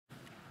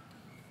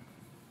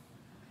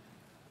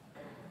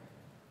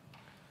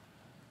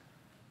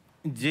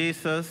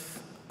Jesus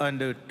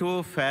and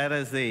two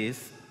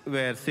Pharisees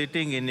were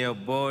sitting in a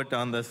boat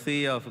on the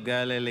Sea of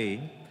Galilee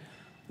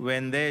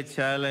when they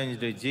challenged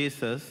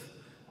Jesus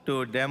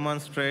to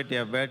demonstrate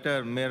a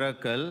better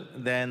miracle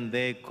than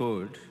they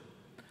could.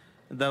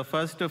 The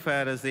first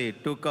Pharisee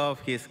took off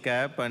his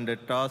cap and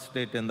tossed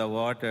it in the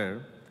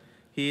water.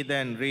 He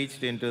then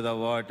reached into the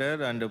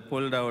water and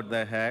pulled out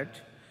the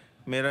hat.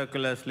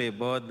 Miraculously,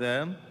 both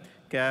the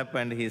cap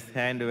and his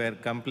hand were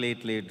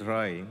completely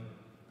dry.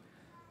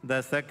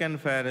 The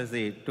second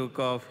Pharisee took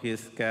off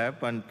his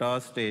cap and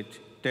tossed it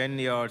 10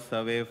 yards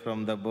away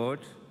from the boat.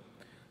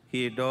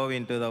 He dove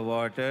into the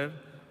water,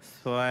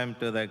 swam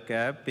to the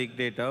cap, picked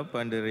it up,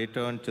 and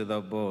returned to the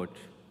boat,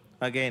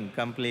 again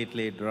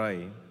completely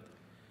dry.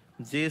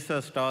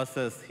 Jesus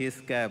tosses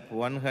his cap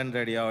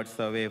 100 yards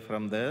away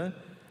from the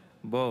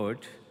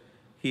boat.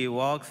 He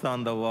walks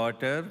on the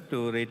water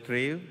to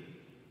retrieve,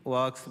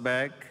 walks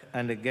back,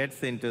 and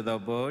gets into the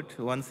boat,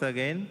 once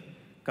again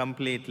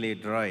completely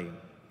dry.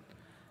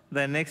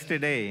 The next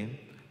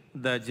day,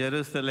 the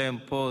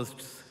Jerusalem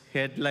Post's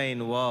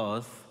headline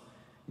was,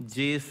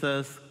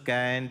 "Jesus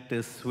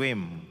can't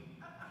swim."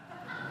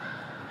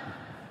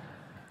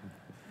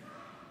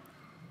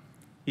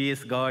 He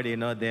is God,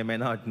 they may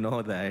not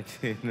know that.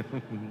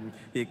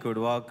 He could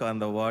walk on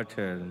the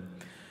water.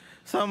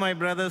 So my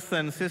brothers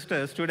and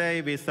sisters,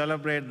 today we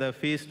celebrate the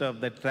feast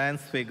of the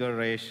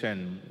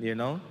Transfiguration,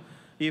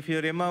 If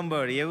you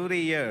remember, every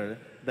year,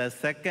 the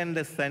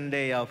second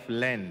Sunday of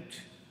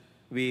Lent,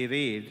 we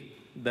read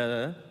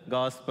the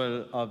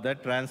Gospel of the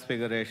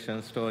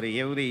Transfiguration story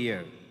every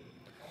year.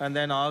 And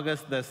then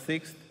August the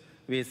 6th,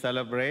 we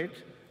celebrate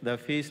the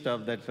Feast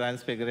of the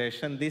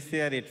Transfiguration. This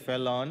year it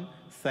fell on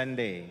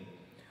Sunday.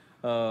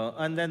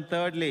 And then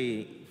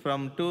thirdly,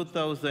 from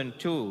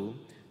 2002,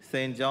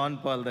 St. John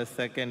Paul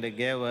II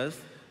gave us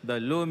the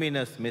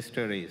luminous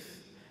mysteries.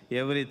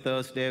 Every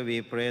Thursday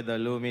we pray the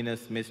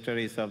luminous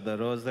mysteries of the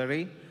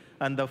Rosary.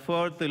 And the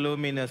fourth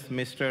luminous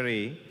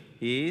mystery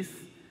is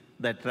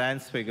the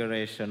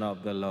Transfiguration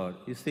of the Lord.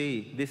 You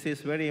see, this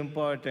is very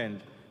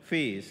important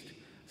feast.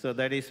 So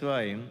that is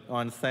why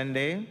on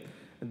Sunday,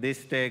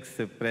 this takes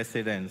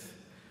precedence.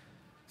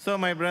 So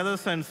my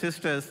brothers and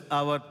sisters,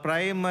 our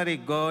primary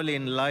goal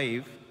in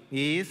life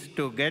is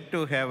to get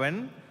to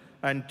heaven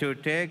and to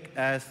take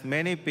as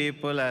many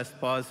people as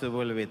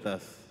possible with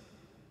us.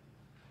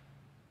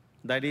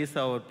 That is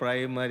our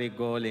primary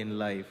goal in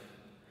life.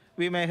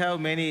 We may have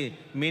many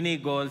mini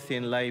goals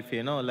in life,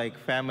 like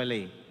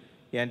family,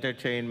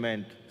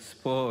 entertainment,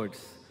 sports,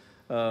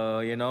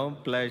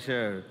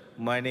 pleasure,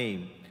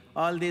 money.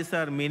 All these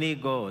are mini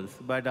goals,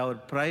 but our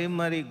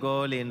primary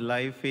goal in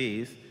life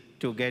is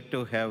to get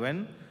to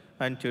heaven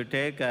and to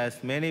take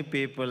as many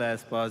people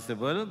as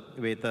possible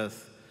with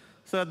us.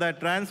 So the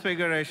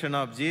Transfiguration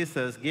of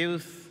Jesus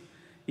gives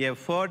a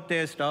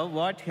foretaste of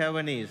what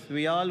heaven is.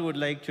 We all would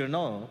like to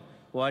know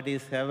what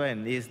is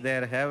heaven. Is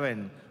there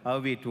heaven?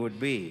 How it would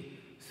be.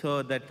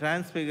 So the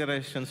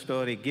Transfiguration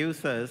story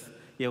gives us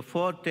a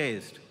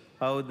foretaste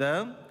how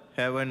the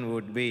heaven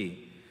would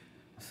be.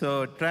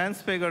 So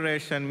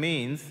Transfiguration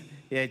means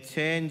a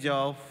change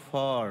of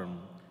form,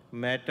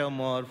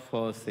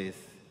 metamorphosis.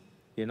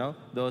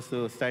 Those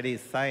who study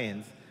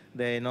science,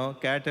 they know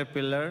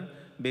caterpillar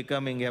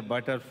becoming a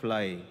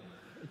butterfly.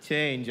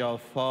 Change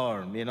of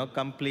form,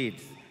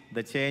 completes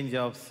the change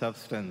of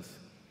substance.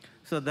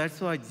 So that's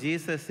why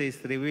Jesus is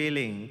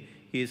revealing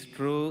his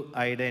true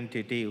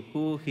identity,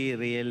 who he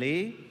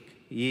really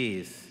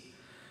is.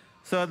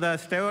 So the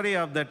story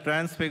of the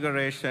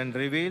Transfiguration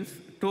reveals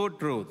two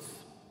truths.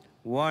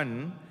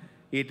 One,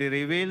 it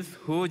reveals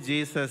who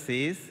Jesus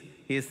is,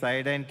 his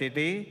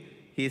identity,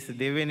 his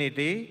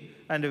divinity,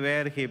 and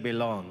where he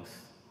belongs.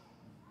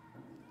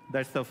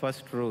 That's the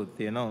first truth,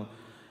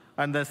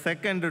 And the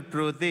second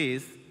truth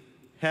is,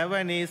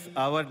 heaven is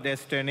our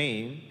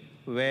destiny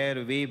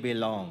where we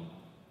belong.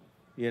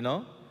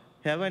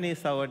 Heaven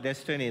is our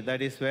destiny.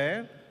 That is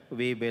where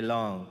we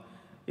belong.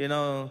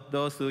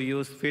 Those who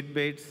use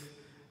Fitbits,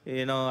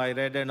 I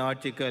read an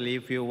article,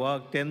 if you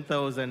walk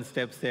 10,000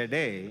 steps a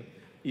day,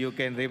 you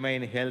can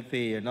remain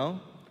healthy,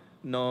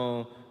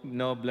 No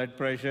blood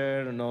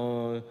pressure,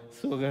 no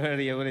sugar,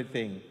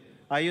 everything.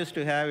 I used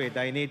to have it.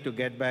 I need to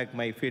get back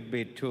my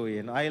Fitbit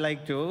too. I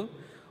like to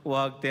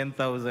walk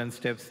 10,000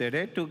 steps a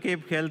day to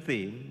keep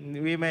healthy.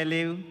 We may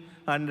live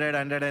 100,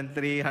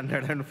 103,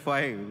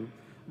 105,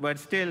 but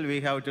still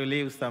we have to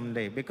live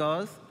someday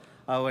because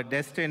our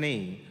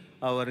destiny,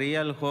 our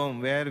real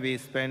home where we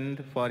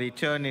spend for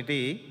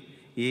eternity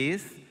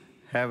is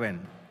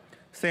heaven.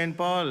 St.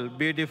 Paul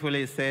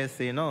beautifully says,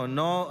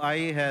 no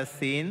eye has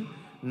seen,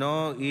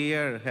 no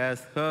ear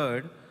has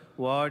heard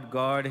what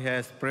God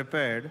has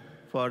prepared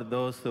for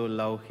those who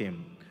love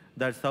him.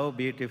 That's how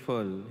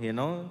beautiful,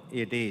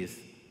 it is.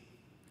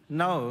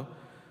 Now,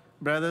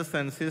 brothers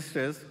and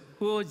sisters,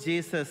 who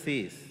Jesus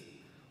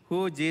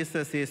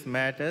is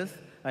matters,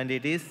 and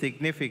it is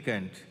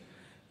significant.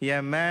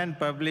 A man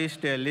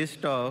published a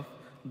list of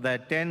the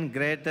 10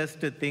 greatest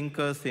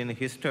thinkers in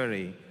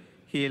history.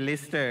 He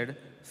listed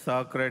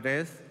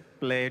Socrates,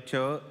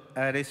 Plato,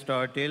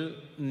 Aristotle,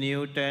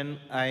 Newton,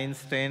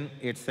 Einstein,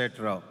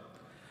 etc.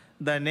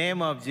 The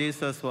name of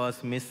Jesus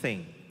was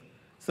missing.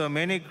 So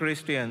many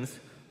Christians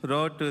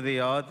wrote to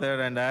the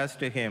author and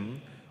asked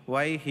him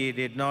why he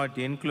did not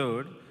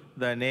include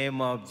the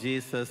name of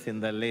Jesus in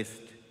the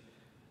list.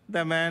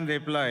 The man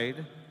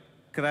replied,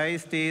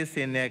 Christ is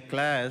in a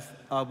class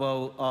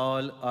above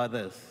all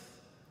others.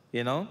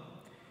 You know,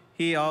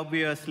 he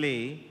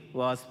obviously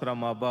was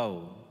from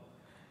above.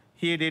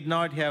 He did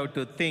not have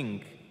to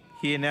think.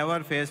 He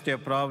never faced a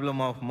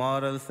problem of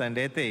morals and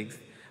ethics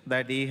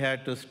that he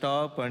had to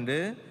stop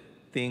and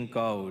think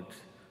out.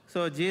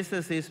 So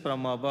Jesus is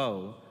from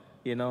above,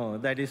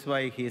 that is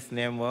why his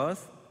name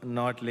was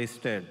not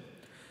listed.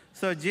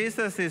 So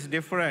Jesus is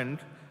different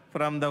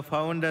from the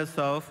founders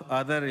of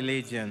other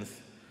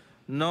religions.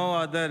 No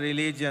other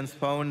religion's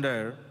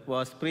founder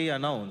was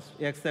pre-announced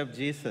except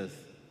Jesus.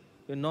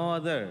 No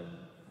other,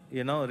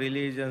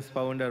 religion's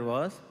founder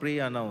was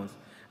pre-announced.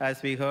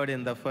 As we heard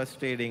in the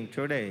first reading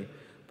today,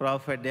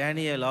 Prophet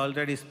Daniel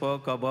already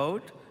spoke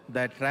about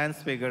the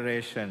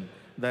Transfiguration,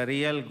 the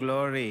real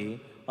glory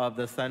of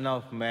the Son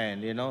of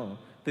Man,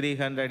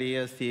 300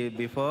 years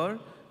before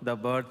the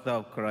birth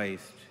of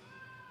Christ.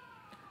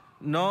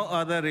 No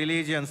other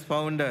religion's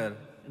founder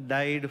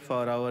died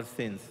for our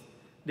sins.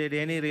 Did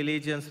any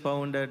religion's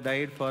founder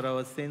died for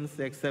our sins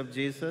except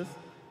Jesus?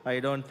 I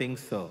don't think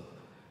so.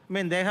 I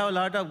mean, they have a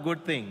lot of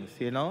good things,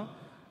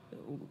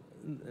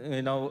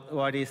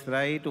 what is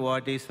right,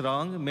 what is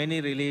wrong.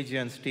 Many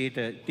religions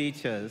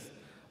teach us,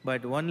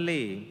 but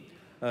only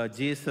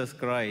Jesus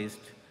Christ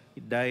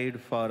died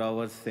for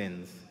our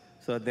sins.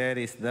 So there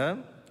is the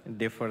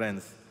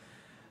difference.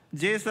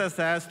 Jesus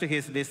asked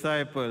his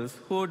disciples,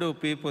 who do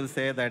people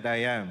say that I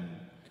am?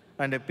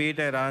 And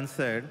Peter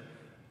answered,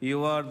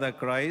 you are the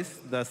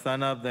Christ, the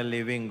Son of the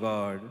living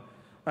God.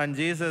 And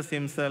Jesus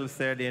himself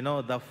said,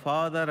 the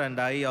Father and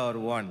I are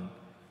one.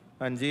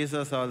 And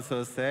Jesus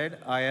also said,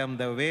 I am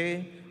the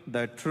way,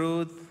 the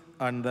truth,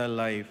 and the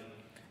life.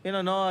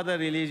 No other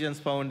religion's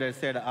founder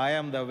said, I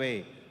am the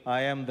way,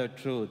 I am the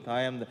truth,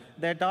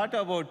 They taught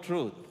about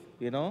truth,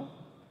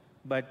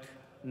 but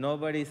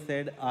nobody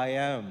said, I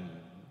am.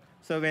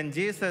 So when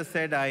Jesus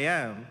said, I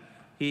am,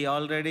 he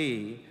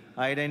already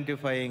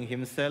identifying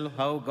himself,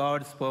 how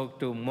God spoke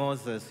to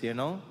Moses,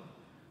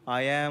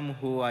 I am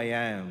who I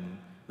am.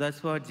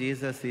 That's what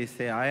Jesus is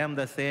saying. I am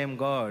the same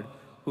God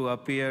who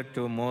appeared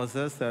to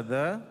Moses at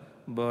the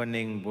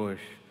burning bush.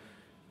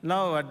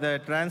 Now at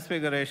the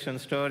Transfiguration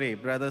story,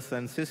 brothers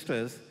and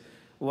sisters,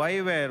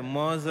 why were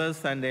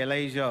Moses and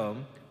Elijah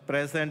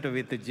present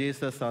with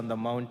Jesus on the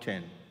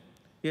mountain?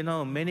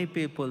 Many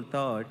people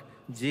thought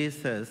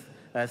Jesus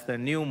as the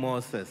new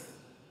Moses.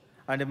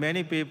 And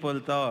many people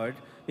thought,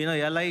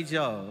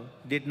 Elijah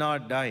did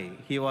not die.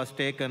 He was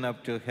taken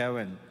up to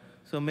heaven.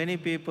 So many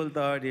people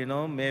thought,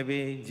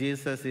 maybe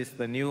Jesus is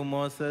the new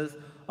Moses,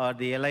 or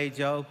the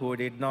Elijah who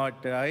did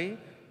not die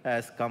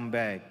has come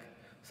back.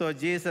 So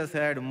Jesus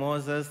had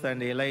Moses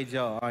and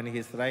Elijah on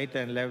his right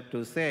and left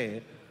to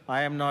say,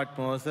 I am not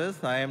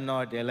Moses, I am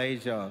not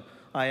Elijah.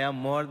 I am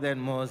more than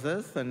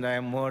Moses and I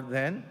am more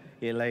than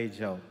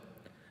Elijah.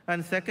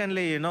 And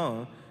secondly,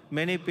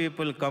 many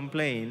people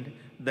complained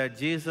that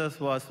Jesus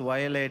was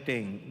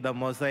violating the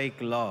Mosaic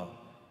law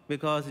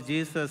because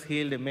Jesus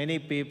healed many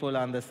people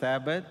on the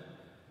Sabbath,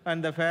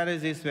 and the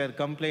Pharisees were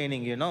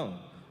complaining,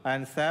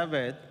 on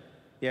Sabbath,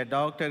 a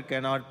doctor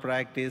cannot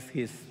practice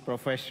his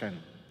profession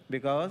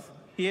because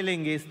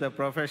healing is the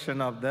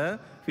profession of the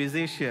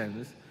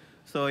physicians.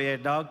 So a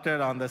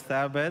doctor on the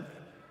Sabbath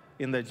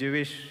in the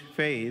Jewish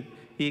faith,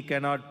 he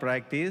cannot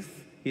practice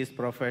his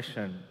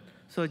profession.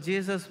 So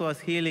Jesus was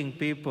healing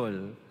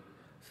people.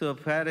 So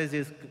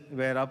Pharisees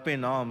were up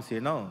in arms,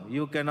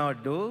 you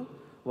cannot do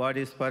what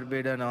is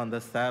forbidden on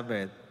the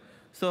Sabbath.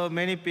 So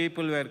many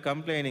people were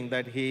complaining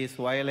that he is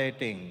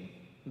violating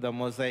the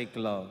Mosaic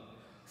law.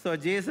 So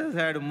Jesus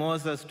had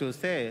Moses to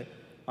say,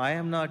 I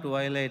am not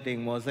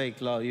violating Mosaic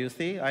law. You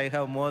see, I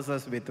have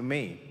Moses with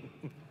me.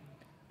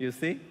 You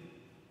see?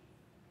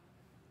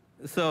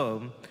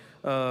 So,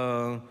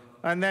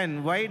 and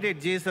then why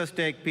did Jesus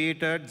take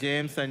Peter,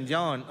 James, and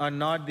John and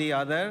not the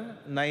other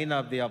 9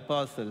 of the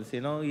apostles?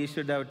 He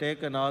should have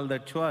taken all the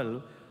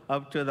 12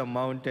 up to the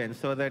mountain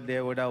so that they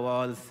would have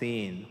all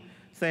seen.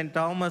 St.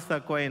 Thomas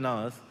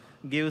Aquinas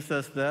gives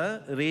us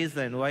the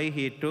reason why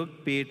he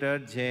took Peter,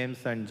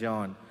 James, and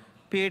John.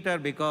 Peter,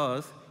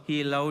 because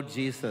he loved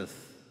Jesus.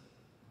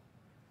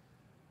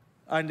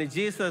 And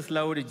Jesus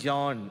loved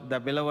John, the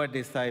beloved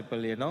disciple,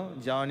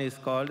 John is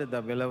called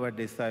the beloved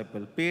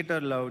disciple.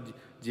 Peter loved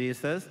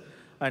Jesus,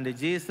 and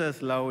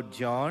Jesus loved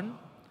John.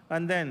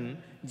 And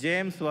then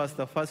James was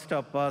the first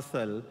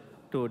apostle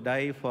to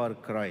die for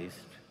Christ.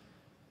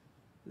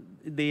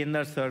 The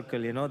inner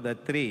circle, the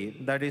 3.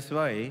 That is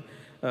why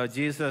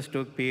Jesus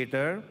took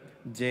Peter,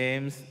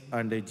 James,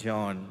 and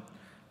John.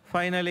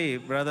 Finally,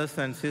 brothers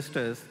and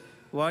sisters,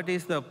 what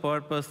is the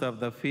purpose of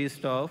the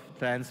Feast of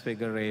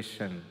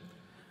Transfiguration?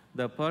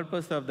 The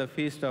purpose of the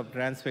Feast of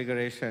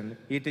Transfiguration,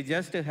 it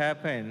just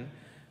happened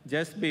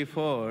just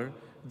before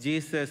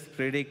Jesus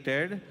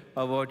predicted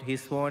about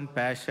his own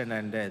passion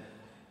and death.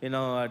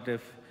 At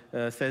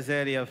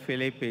Caesarea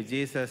Philippi,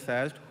 Jesus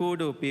asked, "Who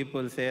do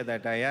people say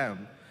that I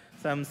am?"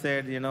 Some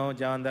said,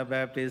 John the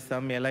Baptist,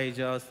 some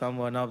Elijah, some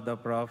one of the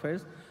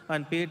prophets.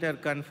 And Peter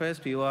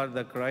confessed, "You are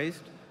the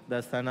Christ,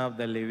 the Son of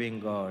the living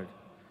God."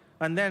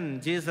 And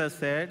then Jesus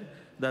said,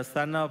 "The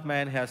Son of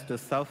Man has to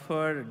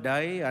suffer,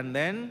 die, and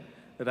then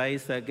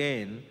rise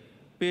again."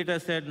 Peter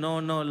said, "No,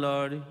 no,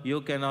 Lord,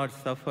 you cannot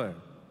suffer."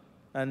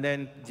 And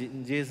then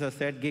Jesus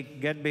said,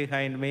 "Get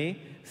behind me,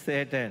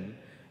 Satan.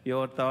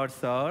 Your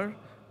thoughts are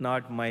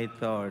not my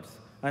thoughts."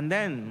 And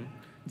then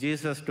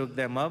Jesus took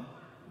them up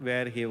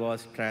where he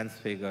was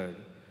transfigured.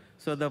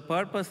 So the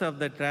purpose of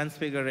the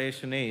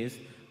transfiguration is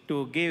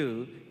to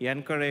give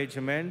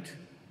encouragement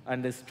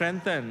and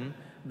strengthen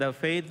the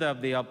faith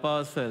of the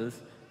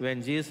apostles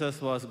when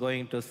Jesus was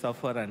going to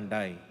suffer and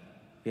die.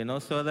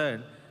 So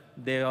that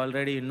they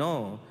already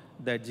know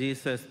that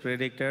Jesus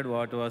predicted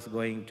what was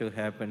going to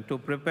happen, to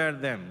prepare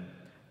them,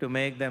 to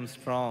make them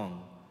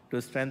strong,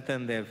 to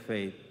strengthen their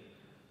faith.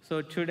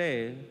 So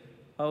today,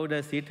 how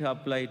does it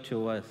apply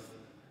to us?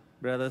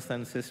 Brothers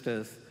and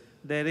sisters,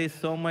 there is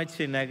so much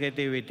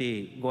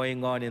negativity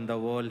going on in the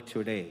world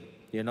today,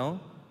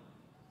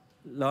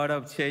 Lot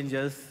of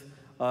changes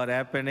are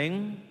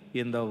happening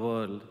in the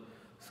world.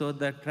 So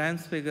the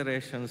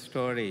transfiguration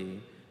story,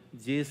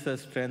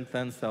 Jesus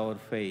strengthens our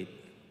faith.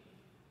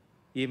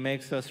 He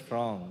makes us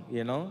strong,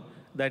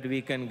 that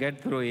we can get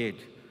through it.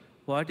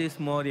 What is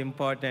more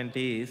important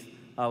is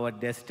our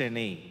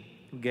destiny,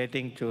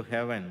 getting to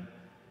heaven.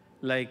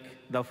 Like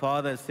the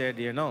Father said,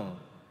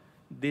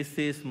 "This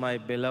is my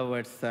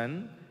beloved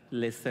Son,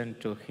 listen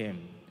to him."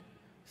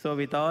 So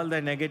with all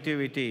the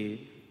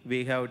negativity,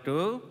 we have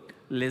to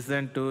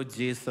listen to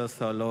Jesus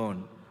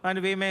alone. And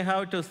we may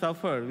have to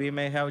suffer, we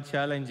may have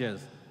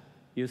challenges.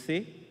 You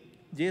see,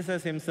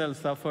 Jesus himself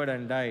suffered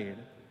and died.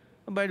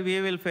 But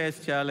we will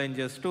face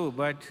challenges too,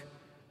 but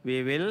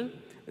we will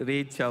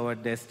reach our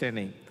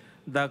destiny.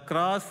 The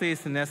cross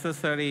is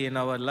necessary in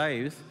our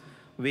lives.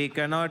 We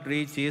cannot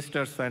reach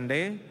Easter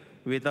Sunday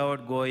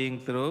without going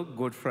through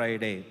Good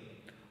Friday.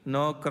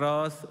 No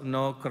cross,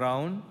 no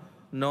crown,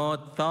 no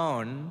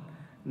thorn,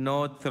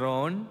 no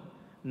throne,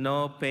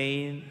 no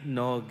pain,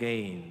 no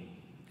gain.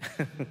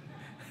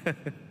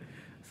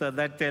 So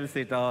that tells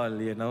it all,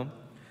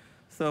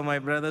 So my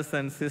brothers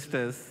and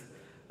sisters,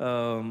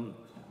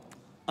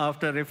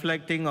 after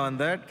reflecting on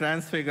the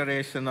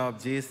transfiguration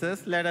of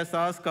Jesus, let us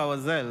ask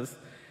ourselves,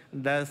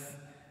 does,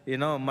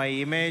 my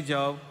image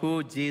of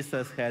who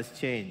Jesus has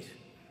changed?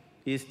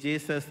 Is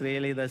Jesus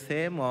really the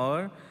same,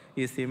 or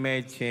is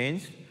image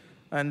changed?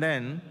 And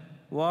then,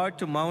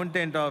 what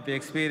mountaintop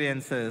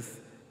experiences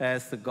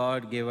has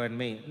God given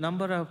me?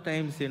 Number of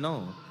times,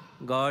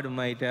 God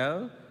might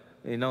have,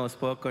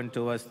 spoken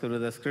to us through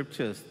the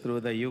scriptures,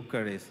 through the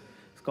Eucharist.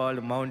 It's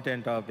called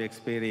mountaintop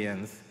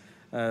experience.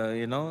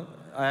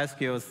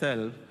 Ask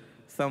yourself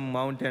some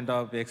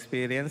mountaintop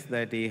experience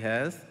that he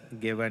has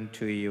given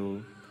to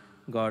you.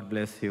 God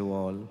bless you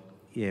all.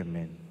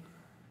 Amen.